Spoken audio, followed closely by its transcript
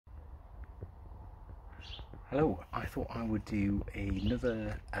Hello, I thought I would do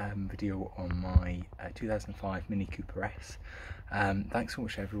another video on my 2005 Mini Cooper S. Thanks so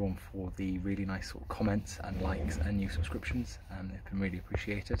much everyone for the really nice sort of comments and likes and new subscriptions. They've been really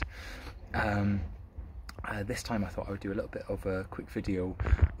appreciated. This time I thought I would do a little bit of a quick video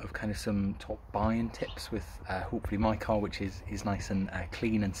of kind of some top buying tips with hopefully my car, which is nice and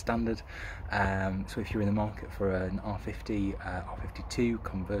clean and standard. So if you're in the market for an R50, R52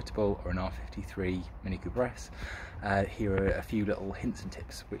 convertible or an R53 Mini Cooper S, here are a few little hints and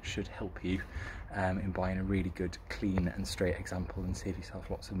tips which should help you in buying a really good, clean and straight example and save yourself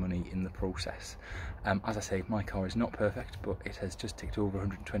lots of money in the process. As I say, my car is not perfect, but it has just ticked over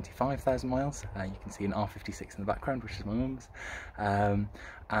 125,000 miles. You can see an R56 in the background, which is my mum's,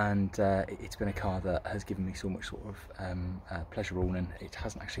 and it's been a car that has given me so much sort of pleasure owning. It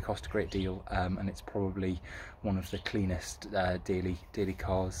hasn't actually cost a great deal, and it's probably one of the cleanest daily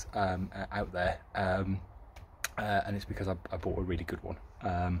cars out there. And it's because I bought a really good one,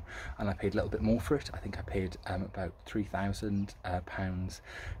 and I paid a little bit more for it. I think I paid about £3,000,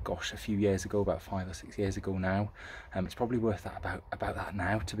 gosh, a few years ago, about 5 or 6 years ago now. It's probably worth that about that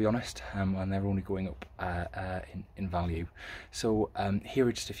now, to be honest, and they're only going up in value. So here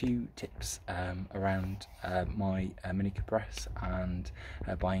are just a few tips around my Mini Cooper S and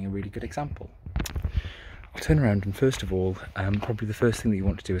buying a really good example. I'll turn around and first of all, probably the first thing that you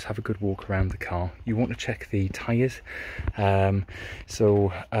want to do is have a good walk around the car. You want to check the tyres.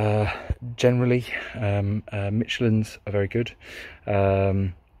 Generally, Michelin's are very good.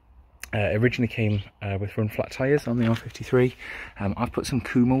 Originally came with run flat tyres on the R53. I've put some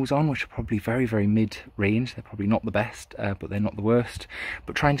Kumos on, which are probably very mid-range. They're probably not the best, but they're not the worst.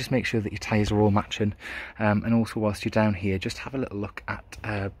 But try and just make sure that your tyres are all matching. And also whilst you're down here, just have a little look at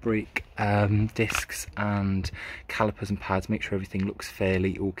brake discs and calipers and pads. Make sure everything looks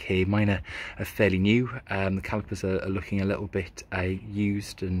fairly okay. Mine are fairly new. The calipers are looking a little bit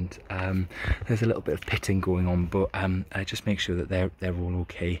used, and there's a little bit of pitting going on, but just make sure that they're all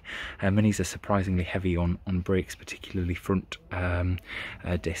okay. Minis are surprisingly heavy on brakes, particularly front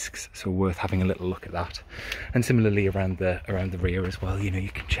discs, so worth having a little look at that. And similarly around the rear as well, you know, you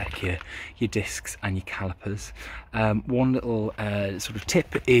can check your discs and your calipers. One little sort of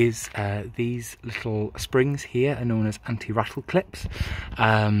tip is these little springs here are known as anti-rattle clips.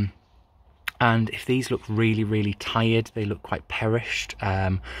 And if these look really tired, they look quite perished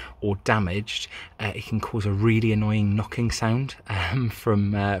or damaged, it can cause a really annoying knocking sound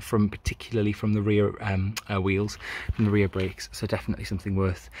from particularly from the rear wheels, from the rear brakes. So definitely something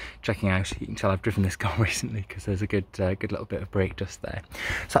worth checking out. You can tell I've driven this car recently because there's a good little bit of brake dust there.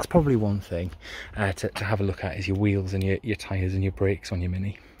 So that's probably one thing to have a look at, is your wheels and your tyres and your brakes on your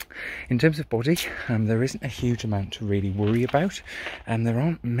Mini. In terms of body, there isn't a huge amount to really worry about, and there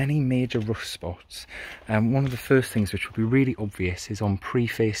aren't many major rust spots. One of the first things which will be really obvious is on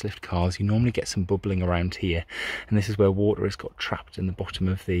pre-facelift cars. You normally get some bubbling around here, and this is where water has got trapped in the bottom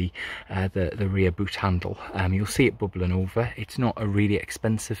of the rear boot handle. You'll see it bubbling over. It's not a really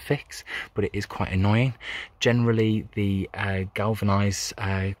expensive fix, but it is quite annoying. Generally, the galvanised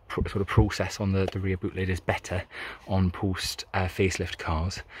sort of process on the rear boot lid is better on post facelift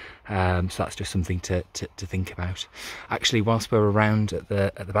cars. So that's just something to think about. Actually, whilst we're around at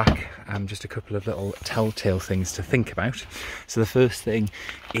the back, just a couple of little telltale things to think about. So the first thing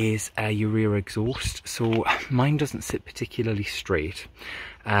is your rear exhaust. So mine doesn't sit particularly straight,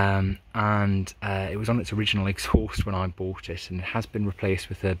 and it was on its original exhaust when I bought it, and it has been replaced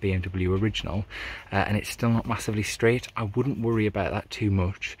with a BMW original, and it's still not massively straight. I wouldn't worry about that too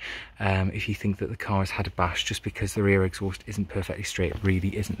much if you think that the car has had a bash. Just because the rear exhaust isn't perfectly straight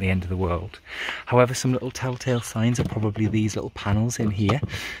really isn't the end of the world. However, some little telltale signs are probably these little panels in here.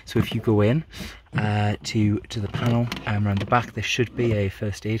 So if you go in to the panel around the back, there should be a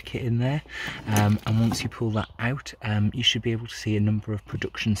first aid kit in there, and once you pull that out, you should be able to see a number of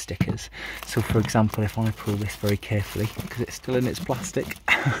production stickers. So for example, if I pull this very carefully, because it's still in its plastic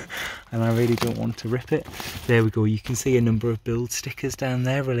and I really don't want to rip it, there we go, you can see a number of build stickers down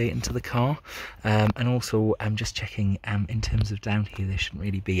there relating to the car. And also I'm just checking in terms of down here, there shouldn't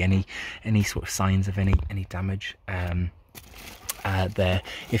really be any sort of signs of any damage there.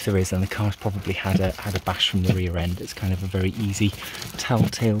 If there is, then the car's probably had a bash from the rear end. It's kind of a very easy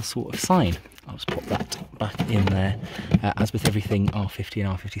telltale sort of sign. I'll just pop that back in there. As with everything R50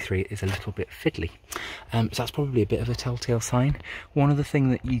 and R53, it is a little bit fiddly. So that's probably a bit of a telltale sign. One other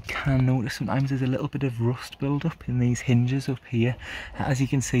thing that you can notice sometimes is a little bit of rust build-up in these hinges up here. As you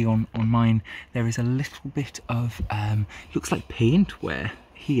can see on mine, there is a little bit of, looks like paint wear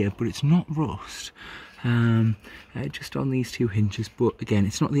here, but it's not rust. just on these two hinges. But again,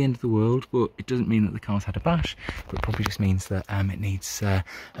 it's not the end of the world, but it doesn't mean that the car's had a bash, but it probably just means that it needs a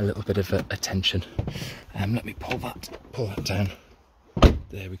little bit of attention. Let me pull that down.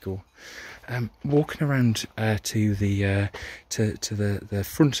 There we go. Walking around to the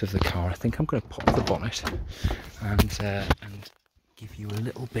front of the car, I think I'm going to pop the bonnet and give you a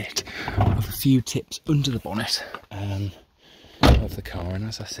little bit of a few tips under the bonnet of the car. And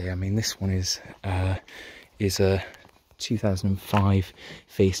as I say, I mean, this one is a 2005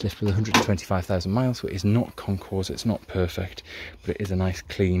 facelift with 125,000 miles, so it is not concours, it's not perfect, but it is a nice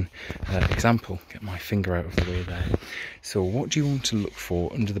clean example. Get my finger out of the way there. So what do you want to look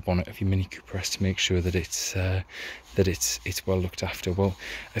for under the bonnet of your Mini Cooper S to make sure that it's well looked after? Well,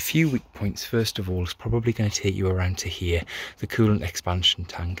 a few weak points. First of all, is probably going to take you around to here, the coolant expansion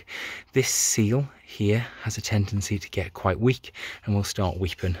tank. This seal here has a tendency to get quite weak and will start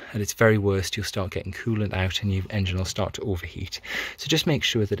weeping. At its very worst, you'll start getting coolant out and your engine will start to overheat. So just make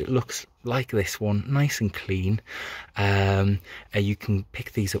sure that it looks like this one, nice and clean. You can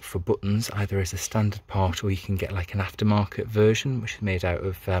pick these up for buttons either as a standard part, or you can get like an aftermarket version which is made out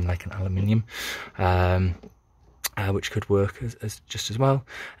of like an aluminium, which could work as just as well.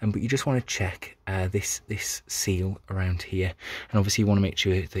 But you just want to check this seal around here, and obviously you want to make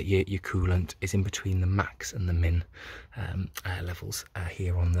sure that your coolant is in between the max and the min levels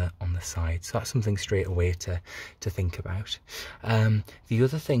here on the side. So that's something straight away to think about. The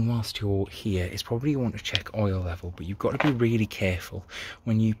other thing whilst you're here is probably you want to check oil level, but you've got to be really careful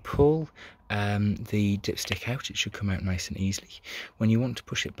when you pull the dipstick out. It should come out nice and easily. When you want to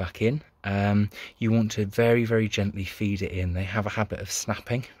push it back in, you want to very, very gently feed it in. They have a habit of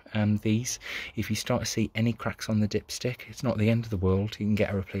snapping, these. If you start to see any cracks on the dipstick, it's not the end of the world. You can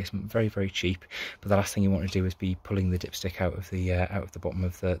get a replacement very, very cheap, but the last thing you want to do is be pulling the dipstick out of the bottom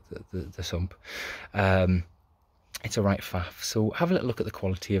of the sump. It's a right faff. So have a little look at the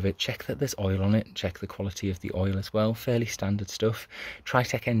quality of it, check that there's oil on it, check the quality of the oil as well. Fairly standard stuff.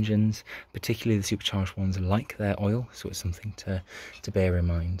 Tritec engines, particularly the supercharged ones, like their oil, so it's something to bear in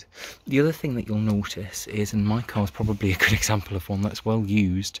mind. The other thing that you'll notice is, and my car's probably a good example of one that's well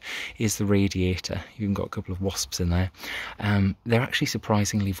used, is the radiator. You've even got a couple of wasps in there. They're actually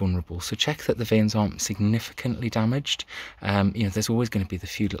surprisingly vulnerable, so check that the vanes aren't significantly damaged. You know, there's always going to be the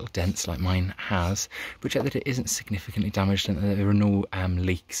few little dents like mine has, but check that it isn't significantly damaged and that there are no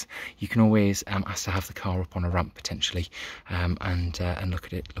leaks. You can always ask to have the car up on a ramp potentially, and look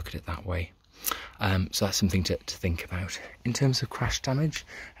at it that way. So that's something to think about. In terms of crash damage,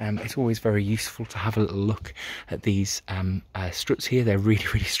 it's always very useful to have a little look at these struts here. They're really,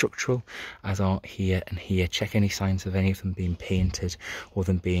 really structural, as are here and here. Check any signs of any of them being painted or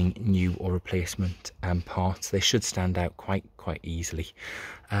them being new or replacement parts. They should stand out quite easily.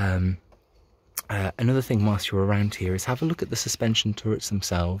 Another thing whilst you're around here is have a look at the suspension turrets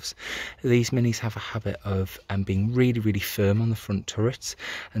themselves. These Minis have a habit of being really, really firm on the front turrets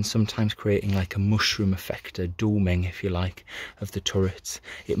and sometimes creating like a mushroom effect, a doming if you like, of the turrets.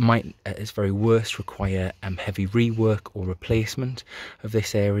 It might at its very worst require heavy rework or replacement of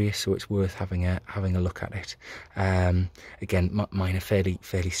this area, so it's worth having a look at it. Again, mine are fairly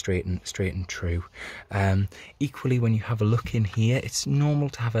straight and true. Equally, when you have a look in here, it's normal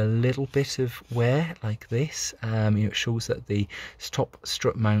to have a little bit of wear like this. You know, it shows that the top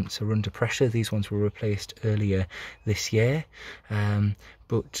strut mounts are under pressure. These ones were replaced earlier this year,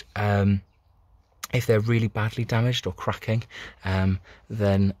 but if they're really badly damaged or cracking,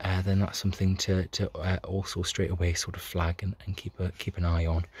 then that's something to also straight away sort of flag and keep an eye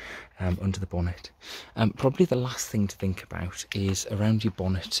on under the bonnet. Probably the last thing to think about is around your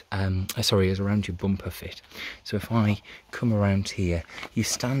bonnet. Is around your bumper fit. So if I come around here, your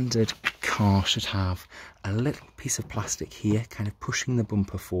standard car should have a little piece of plastic here kind of pushing the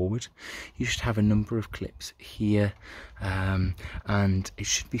bumper forward. You should have a number of clips here, and it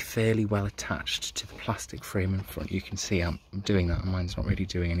should be fairly well attached to the plastic frame in front. You can see I'm doing that and mine's not really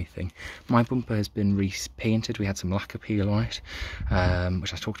doing anything. My bumper has been repainted. We had some lacquer peel on it,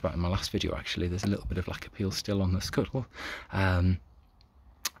 which I talked about in my last video actually. There's a little bit of lacquer peel still on the scuttle, but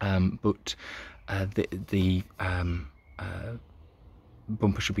the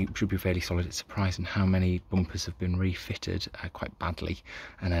bumper should be fairly solid. It's surprising how many bumpers have been refitted quite badly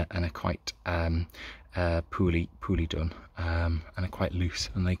and are quite poorly done, and are quite loose,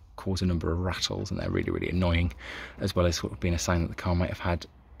 and they cause a number of rattles, and they're really, really annoying, as well as sort of being a sign that the car might have had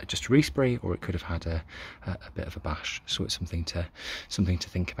just a respray, or it could have had a bit of a bash. So it's something to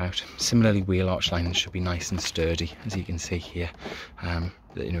think about. Similarly, wheel arch linings should be nice and sturdy, as you can see here.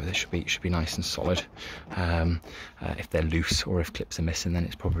 you know, they should be nice and solid. If they're loose or if clips are missing, then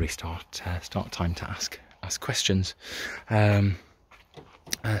it's probably start time to ask questions. So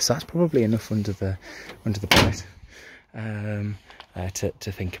that's probably enough under the bonnet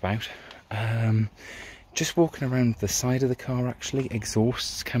to think about. Just walking around the side of the car, actually,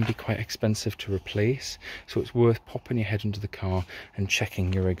 exhausts can be quite expensive to replace, so it's worth popping your head into the car and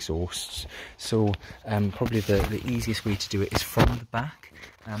checking your exhausts. So probably the easiest way to do it is from the back.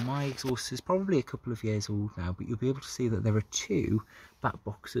 My exhaust is probably a couple of years old now, but you'll be able to see that there are two back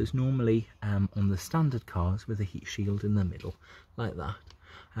boxes, normally on the standard cars, with a heat shield in the middle, like that.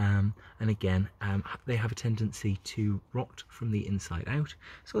 And again, they have a tendency to rot from the inside out,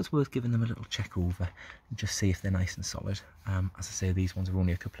 so it's worth giving them a little check over and just see if they're nice and solid. As I say, these ones are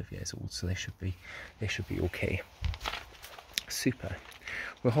only a couple of years old, so they should be okay. Super.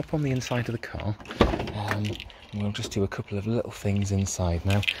 We'll hop on the inside of the car, and we'll just do a couple of little things inside.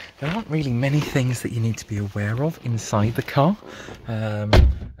 Now, there aren't really many things that you need to be aware of inside the car.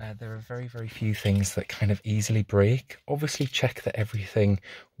 There are very, very few things that kind of easily break. Obviously, check that everything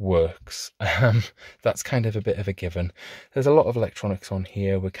works. That's kind of a bit of a given. There's a lot of electronics on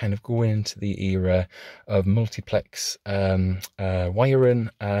here. We're kind of going into the era of multiplex wiring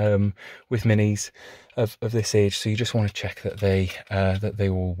with minis of this age, so you just want to check that they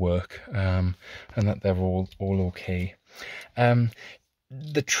all work and that they're all okay.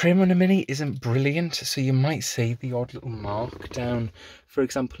 The trim on a Mini isn't brilliant, so you might see the odd little mark down, for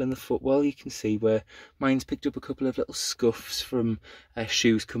example in the footwell. You can see where mine's picked up a couple of little scuffs from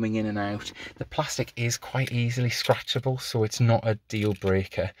shoes coming in and out. The plastic is quite easily scratchable, so it's not a deal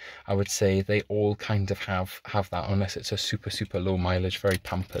breaker. I would say they all kind of have that, unless it's a super low mileage, very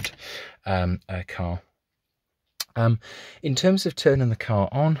pampered car. In terms of turning the car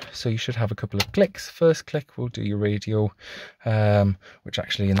on, so you should have a couple of clicks. First click will do your radio, which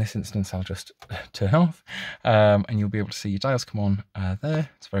actually in this instance I'll just turn off, and you'll be able to see your dials come on there.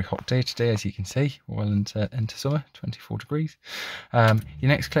 It's a very hot day today, as you can see, well into summer, 24 degrees. Your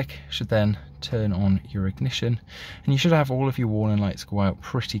next click should then turn on your ignition, and you should have all of your warning lights go out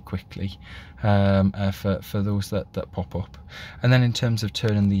pretty quickly for those that pop up. And then in terms of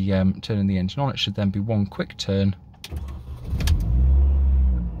turning the engine on, it should then be one quick turn,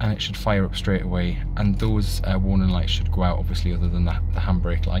 and it should fire up straight away, and those warning lights should go out, obviously, other than the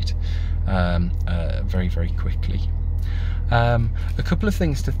handbrake light, very quickly. A couple of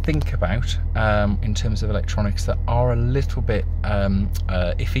things to think about in terms of electronics that are a little bit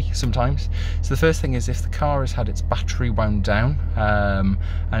iffy sometimes. So the first thing is, if the car has had its battery wound down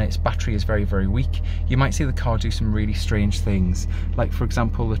and its battery is very weak, you might see the car do some really strange things. Like, for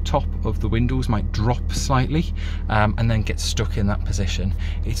example, the top of the windows might drop slightly and then get stuck in that position.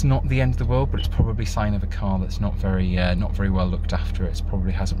 It's not the end of the world, but it's probably a sign of a car that's not very well looked after. It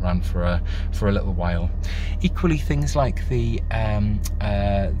probably hasn't run for a little while. Equally, things like the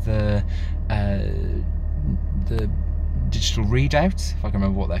digital readouts, if I can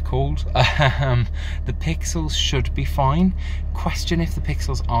remember what they're called, the pixels should be fine. Question if the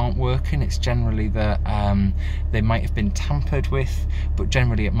pixels aren't working. It's generally that they might have been tampered with, but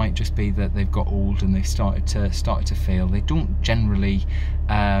generally it might just be that they've got old and they started to fail. They don't generally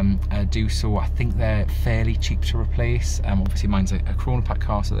do so. I think they're fairly cheap to replace. Obviously mine's a Corona Pack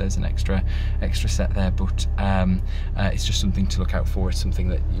car, so there's an extra set there, but it's just something to look out for. It's something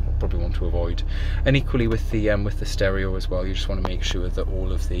that you probably want to avoid. And equally with the stereo as well, you just want to make sure that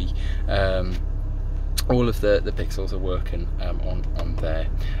all of the pixels are working on there,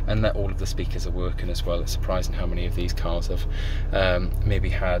 and that all of the speakers are working as well. It's surprising how many of these cars have maybe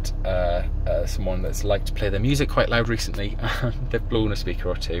had someone that's liked to play their music quite loud recently and they've blown a speaker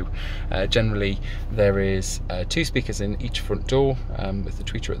or two. Generally there is 2 speakers in each front door, with the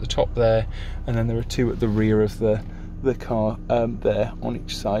tweeter at the top there, and then there are 2 at the rear of the car there on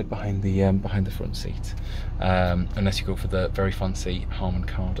each side behind the front seat, unless you go for the very fancy Harman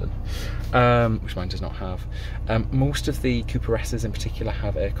Kardon, which mine does not have. Most of the Cooper S's in particular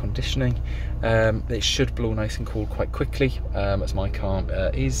have air conditioning. It should blow nice and cold quite quickly, as my car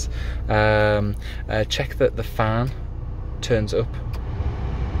is. Check that the fan turns up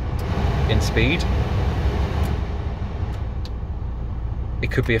in speed.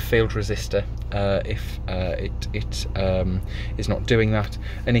 It could be a failed resistor. if it is not doing that,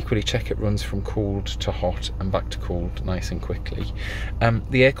 and equally check it runs from cooled to hot and back to cooled nice and quickly.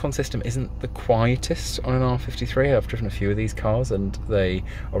 The aircon system isn't the quietest on an R53. I've driven a few of these cars and they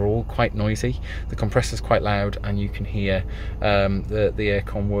are all quite noisy. The compressor's quite loud and you can hear the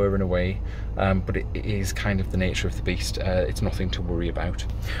aircon whirring away, but it is kind of the nature of the beast. It's nothing to worry about.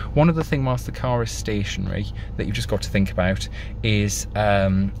 One other thing whilst the car is stationary that you've just got to think about is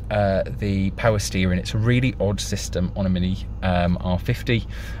the power steering. It's a really odd system on a Mini R50.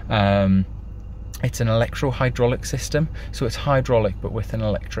 It's an electro-hydraulic system, so it's hydraulic but with an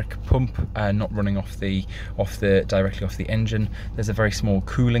electric pump, not running directly off the engine. There's a very small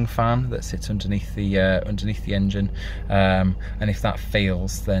cooling fan that sits underneath the engine, and if that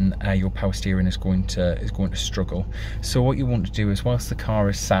fails, then your power steering is going to struggle. So what you want to do is, whilst the car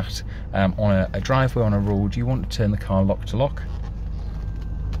is sat on a driveway on a road, you want to turn the car lock to lock.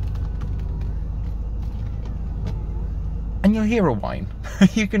 And you'll hear a whine.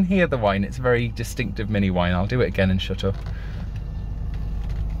 You can hear the whine. It's a very distinctive Mini whine. I'll do it again and shut up.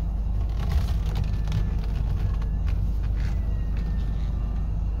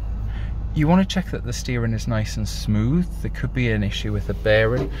 You want to check that the steering is nice and smooth. There could be an issue with the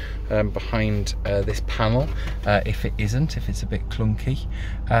bearing behind this panel. If it isn't, if it's a bit clunky.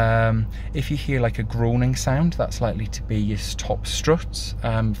 If you hear like a groaning sound, that's likely to be your top struts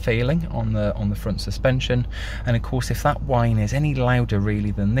failing on the front suspension. And of course, if that whine is any louder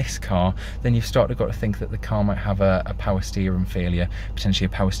really than this car, then you've got to think that the car might have a power steering failure, potentially a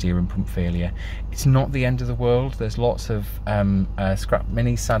power steering pump failure. It's not the end of the world. There's lots of scrap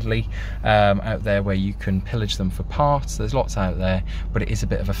Minis, sadly, out there where you can pillage them for parts. There's lots out there, but it is a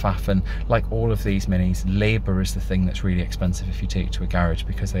bit of a faff, and like all of these Minis, labour is the thing that's really expensive if you take it to a garage,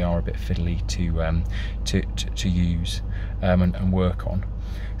 because they are a bit fiddly to use and work on.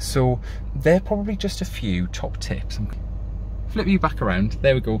 So they're probably just a few top tips. Flip you back around,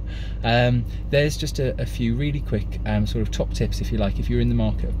 there we go. There's just a few really quick sort of top tips, if you like, if you're in the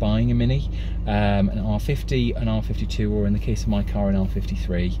market of buying a Mini, an R50, an R52, or in the case of my car, an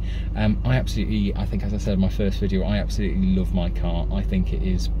R53. I think, as I said in my first video, I absolutely love my car. I think it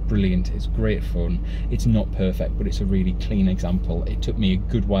is brilliant, it's great fun. It's not perfect, but it's a really clean example. It took me a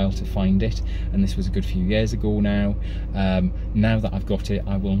good while to find it, and this was a good few years ago now. Now that I've got it,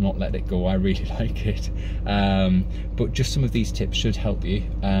 I will not let it go. I really like it. But just some of these tips should help you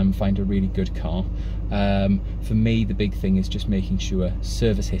find a really good car. For me, the big thing is just making sure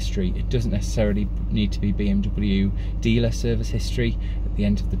service history. It doesn't necessarily need to be BMW dealer service history. At the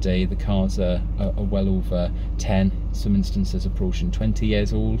end of the day, the cars are well over 10, some instances approaching 20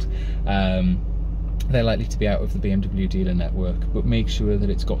 years old. They're likely to be out of the BMW dealer network, but make sure that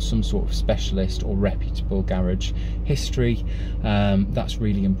it's got some sort of specialist or reputable garage history. That's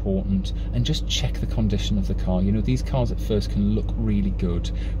really important. And just check the condition of the car. You know, these cars at first can look really good,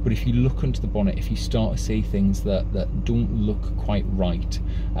 but if you look under the bonnet, if you start to see things that don't look quite right,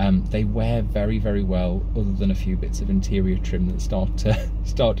 they wear very, very well, other than a few bits of interior trim that start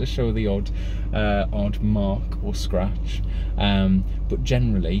to show the odd mark or scratch. But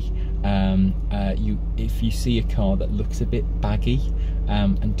generally, if you see a car that looks a bit baggy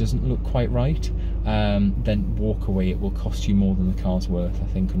and doesn't look quite right, then walk away. It will cost you more than the car's worth, I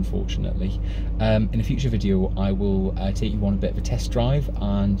think, unfortunately. In a future video, I will take you on a bit of a test drive,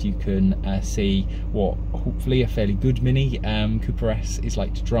 and you can see what hopefully a fairly good Mini Cooper S is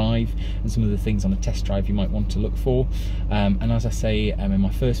like to drive, and some of the things on a test drive you might want to look for. And as I say in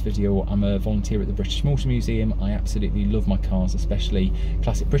my first video, I'm a volunteer at the British Motor Museum. I absolutely love my cars, especially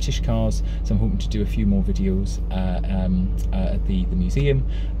classic British cars, so I'm hoping to do a few more videos at the museum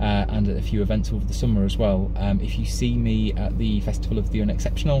and at a few events over the summer as well. If you see me at the Festival of the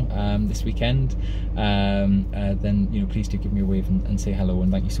Unexceptional this weekend, then please do give me a wave and say hello,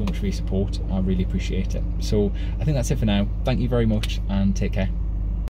 and thank you so much for your support. I really appreciate it. So I think that's it for now. Thank you very much, and take care.